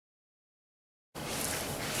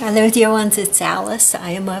Hello dear ones, it's Alice. I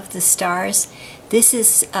am of the stars. This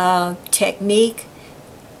is a technique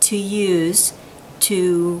to use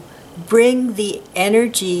to bring the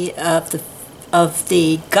energy of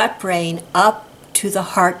the gut brain up to the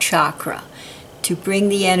heart chakra, to bring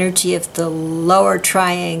the energy of the lower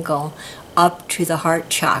triangle up to the heart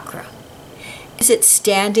chakra. Is it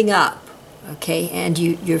standing up? Okay, and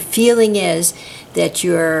your feeling is that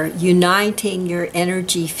you're uniting your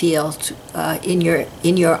energy field in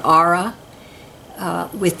your aura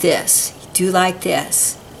with this. Do like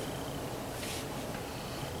this.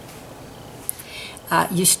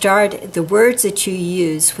 You start the words that you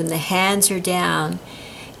use when the hands are down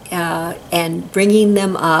and bringing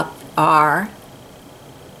them up are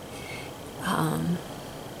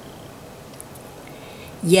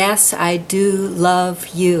yes, I do love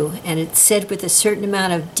you, and it's said with a certain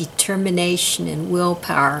amount of determination and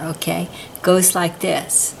willpower, okay? It goes like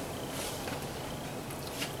this.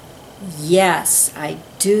 Yes, I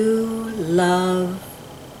do love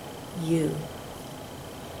you.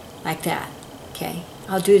 Like that, okay?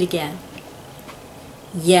 I'll do it again.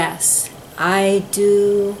 Yes, I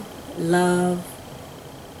do love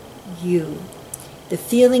you. The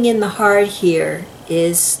feeling in the heart here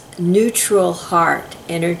is neutral heart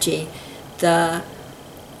energy. The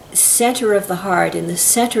center of the heart, in the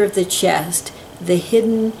center of the chest, the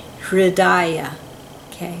hidden hridaya.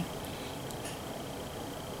 Okay.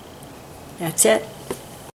 That's it.